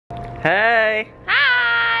Hey!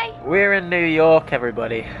 Hi! We're in New York,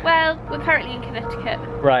 everybody. Well, we're currently in Connecticut.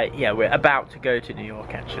 Right, yeah, we're about to go to New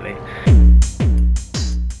York, actually.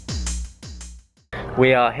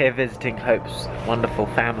 We are here visiting Hope's wonderful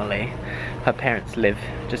family. Her parents live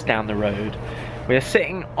just down the road. We are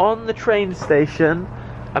sitting on the train station,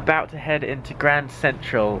 about to head into Grand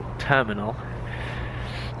Central Terminal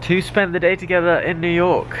to spend the day together in New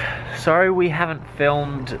York. Sorry we haven't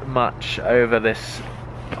filmed much over this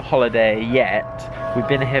holiday yet. We've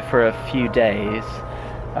been here for a few days.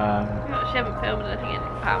 We actually haven't filmed anything in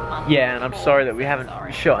about a month. Yeah, and I'm sorry that we haven't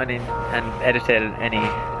shot any and edited any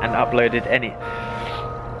and uploaded any.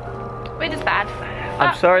 We're just bad.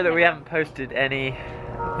 I'm sorry that we haven't posted any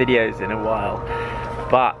videos in a while,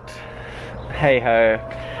 but hey ho,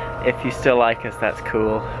 if you still like us, that's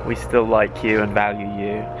cool. We still like you and value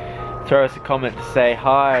you. Throw us a comment to say,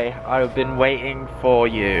 hi, I've been waiting for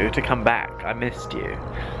you to come back, I missed you.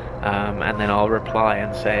 And then I'll reply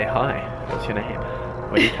and say, hi, what's your name?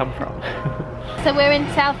 Where do you come from? So we're in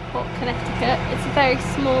Southport, Connecticut. It's a very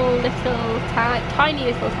small little town, tiny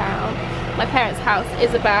little town. My parents' house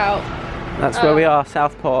is about... That's where we are,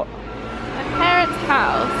 Southport. My parents'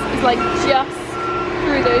 house is like just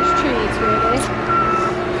through those trees, really.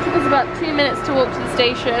 It took us about 2 minutes to walk to the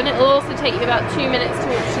station. It'll also take you about 2 minutes to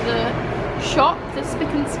walk to the shop, the Spick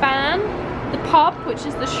and Span, the pub, which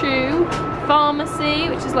is the shoe, pharmacy,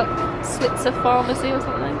 which is like Switzer Pharmacy or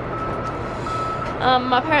something.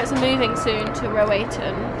 My parents are moving soon to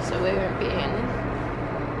Rowayton, so we won't be in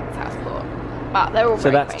Southport. But they're all So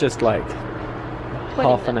very that's quaint. just like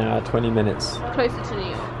half an hour, 20 minutes. Closer to New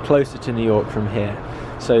York. Closer to New York from here.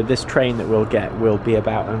 So this train that we'll get will be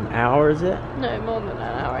about an hour, is it? No, more than an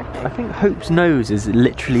hour, I think. I think Hope's nose is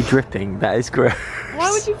literally dripping. That is gross.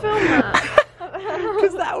 Why would you film that?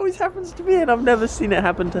 Because that always happens to me and I've never seen it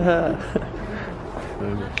happen to her.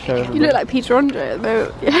 You look like Peter Andre at the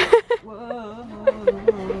moment. Yeah.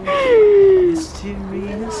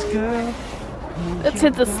 Let's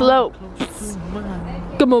hit the slope.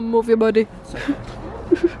 Come on, move your body.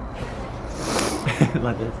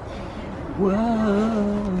 Like this.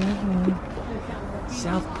 Whoa,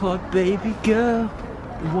 Southport baby girl,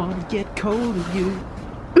 wanna get cold of you.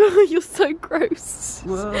 You're so gross.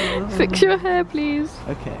 Whoa. Fix your hair, please.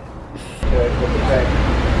 Okay.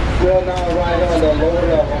 We're now right on the lower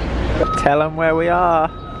level. Tell them where we are.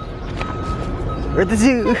 We're at the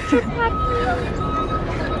zoo. Have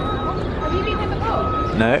you been here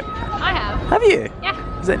before? No. I have. Have you? Yeah.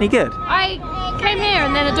 Is that any good? I came here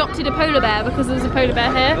and then adopted a polar bear because there's a polar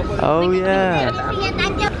bear here. Oh yeah.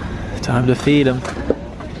 Time to feed them.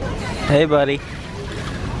 Hey buddy.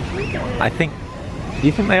 Do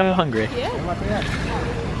you think they are hungry? Yeah.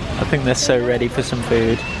 I think they're so ready for some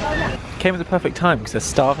food. Came at the perfect time because they're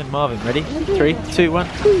starving Marvin. Ready? 3, 2, 1.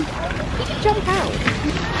 Jump out.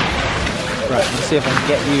 Right, let's see if I can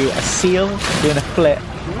get you a seal doing a flip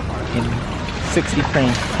in 60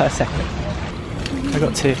 frames per second. I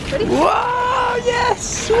got 2. Whoa,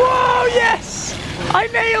 yes! Whoa, yes! I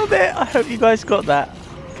nailed it! I hope you guys got that,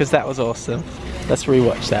 because that was awesome. Let's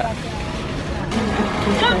rewatch that.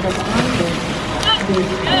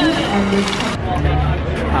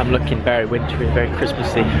 I'm looking very wintry, very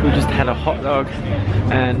Christmassy. We just had a hot dog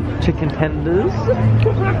and chicken tenders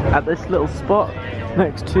at this little spot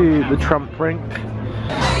next to the Trump rink.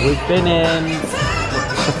 We've been in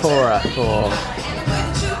Sephora for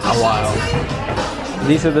a while.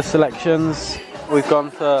 These are the selections. We've gone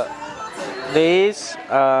for these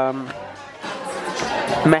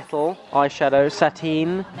metal eyeshadow,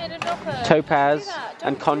 sateen, topaz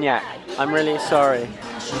and cognac. I'm really sorry.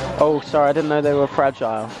 Oh, sorry, I didn't know they were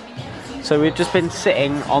fragile. So we've just been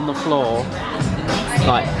sitting on the floor.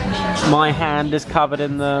 Like, my hand is covered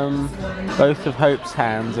in them. Both of Hope's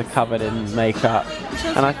hands are covered in makeup.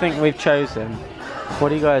 And I think we've chosen. What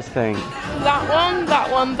do you guys think? That one, that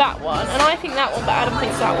one, that one. And I think that one, but Adam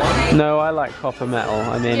thinks that one. No, I like copper metal.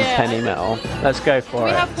 I mean penny metal. Let's go for Do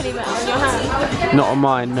we it. have penny metal in your hand? Not on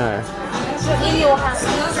mine, no. In your hand.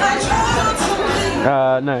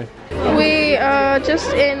 No. We are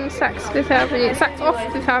just in Saks off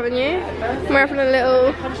Fifth Avenue. We're having a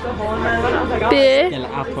little beer.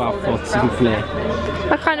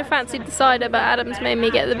 I kind of fancied the cider, but Adam's made me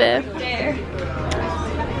get the beer.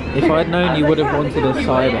 If I'd known you would have wanted a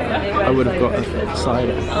cider, I would have got a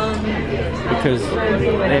cider. Because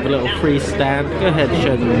they have a little free stand. Go ahead and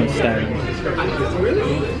show them the stand.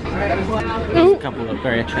 There's a couple of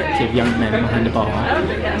very attractive young men behind the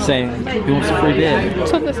bar saying, who wants a free beer?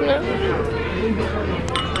 Stop this now.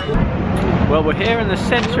 Well, we're here in the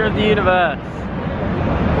center of the universe.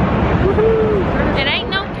 It ain't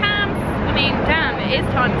no time. I mean, damn, it is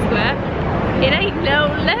Times Square. It ain't no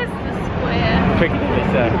Leicester Square. Piccadilly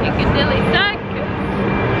Circus. Piccadilly Circus.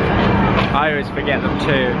 I always forget them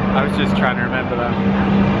too. I was just trying to remember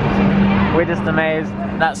them. We're just amazed.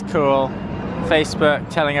 That's cool. Facebook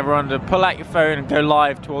telling everyone to pull out your phone and go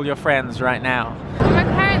live to all your friends right now. When my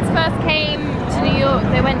parents first came to New York,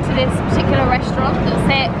 they went to this particular restaurant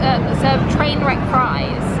that served train wreck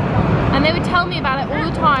fries. And they would tell me about it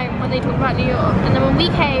all the time when they talked about New York. And then when we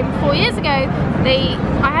came 4 years ago,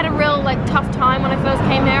 I had a real tough time when I first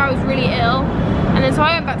came there. I was really ill. And then so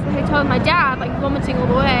I went back to the hotel with my dad, vomiting all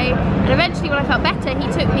the way. And eventually when I felt better, he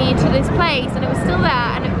took me to this place and it was still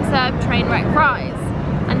there and it served train wreck fries.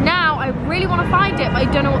 And now I really want to find it, but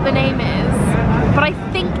I don't know what the name is. But I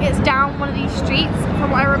think it's down one of these streets,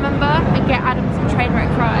 from what I remember, and get Adam some train wreck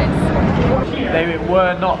fries. They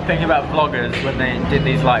were not thinking about vloggers when they did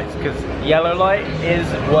these lights, because yellow light is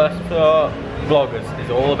worse for vloggers. It's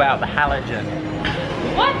all about the halogen.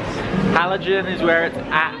 What? Halogen is where it's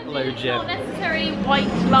at It's logen. not necessarily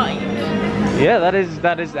white light. Yeah, that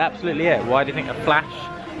is absolutely it. Why do you think a flash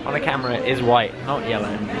on a camera is white, not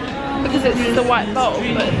yellow? Because it's the white bulb,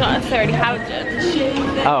 but it's not necessarily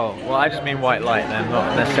halogen. Oh, well I just mean white light then,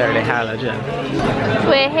 not necessarily halogen.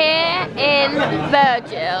 We're here in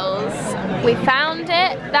Virgil's. We found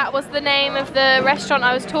it. That was the name of the restaurant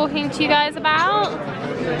I was talking to you guys about.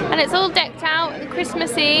 And it's all decked out and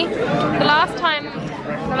Christmassy. The last time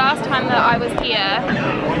that I was here,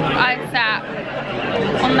 I sat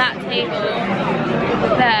on that table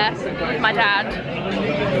there with my dad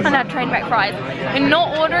and had train wreck fries. I'm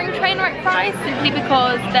not ordering train wreck fries simply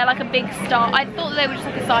because they're a big start. I thought they were just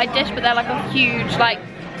a side dish, but they're a huge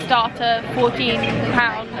starter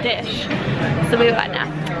 14-pound dish. So we were like, nah.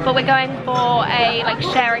 But we're going for a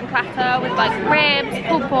sharing platter with ribs,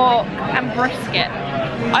 pulled pork and brisket.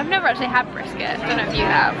 I've never actually had brisket. I don't know if you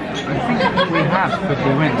have. I think we have, because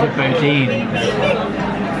we went to Bodine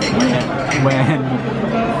when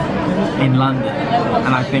in London,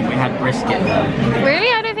 and I think we had brisket.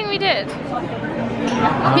 Really? I don't think we did.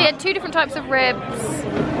 We had 2 different types of ribs.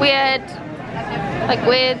 We had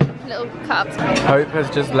weird little cups. Hope has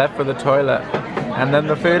just left for the toilet, and then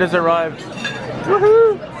the food has arrived.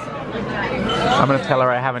 Woohoo! I'm gonna tell her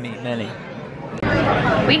I haven't eaten any.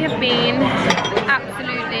 We have been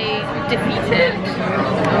absolutely defeated.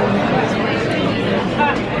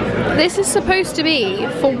 This is supposed to be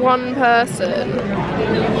for one person.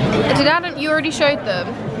 Did Adam, you already showed them?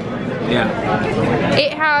 Yeah.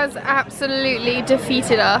 It has absolutely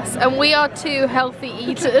defeated us, and we are 2 healthy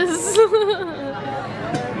eaters.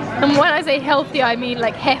 And when I say healthy, I mean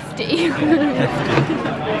hefty.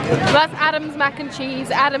 That's Adam's mac and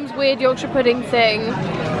cheese, Adam's weird Yorkshire pudding thing,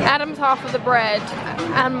 Adam's half of the bread,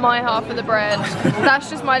 and my half of the bread. That's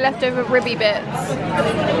just my leftover ribby bits.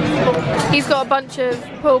 He's got a bunch of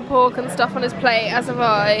pulled pork and stuff on his plate, as have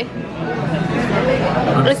I.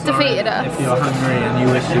 It's defeated us. If you're hungry and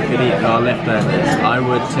you wish you could eat our leftovers, I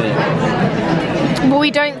would too. But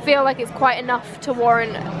we don't feel like it's quite enough to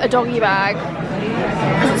warrant a doggy bag.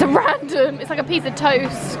 It's a random, it's like a piece of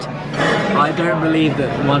toast. I don't believe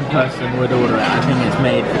that one person would order it. I think it's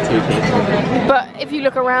made for 2 people. But if you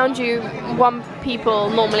look around you, 1 people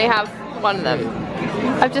normally have one of them.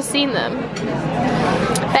 I've just seen them.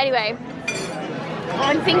 Anyway,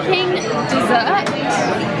 I'm thinking dessert.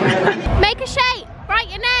 Make a shape, write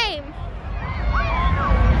your name.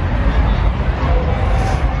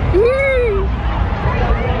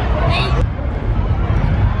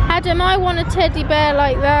 Adam, I want a teddy bear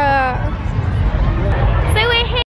like that.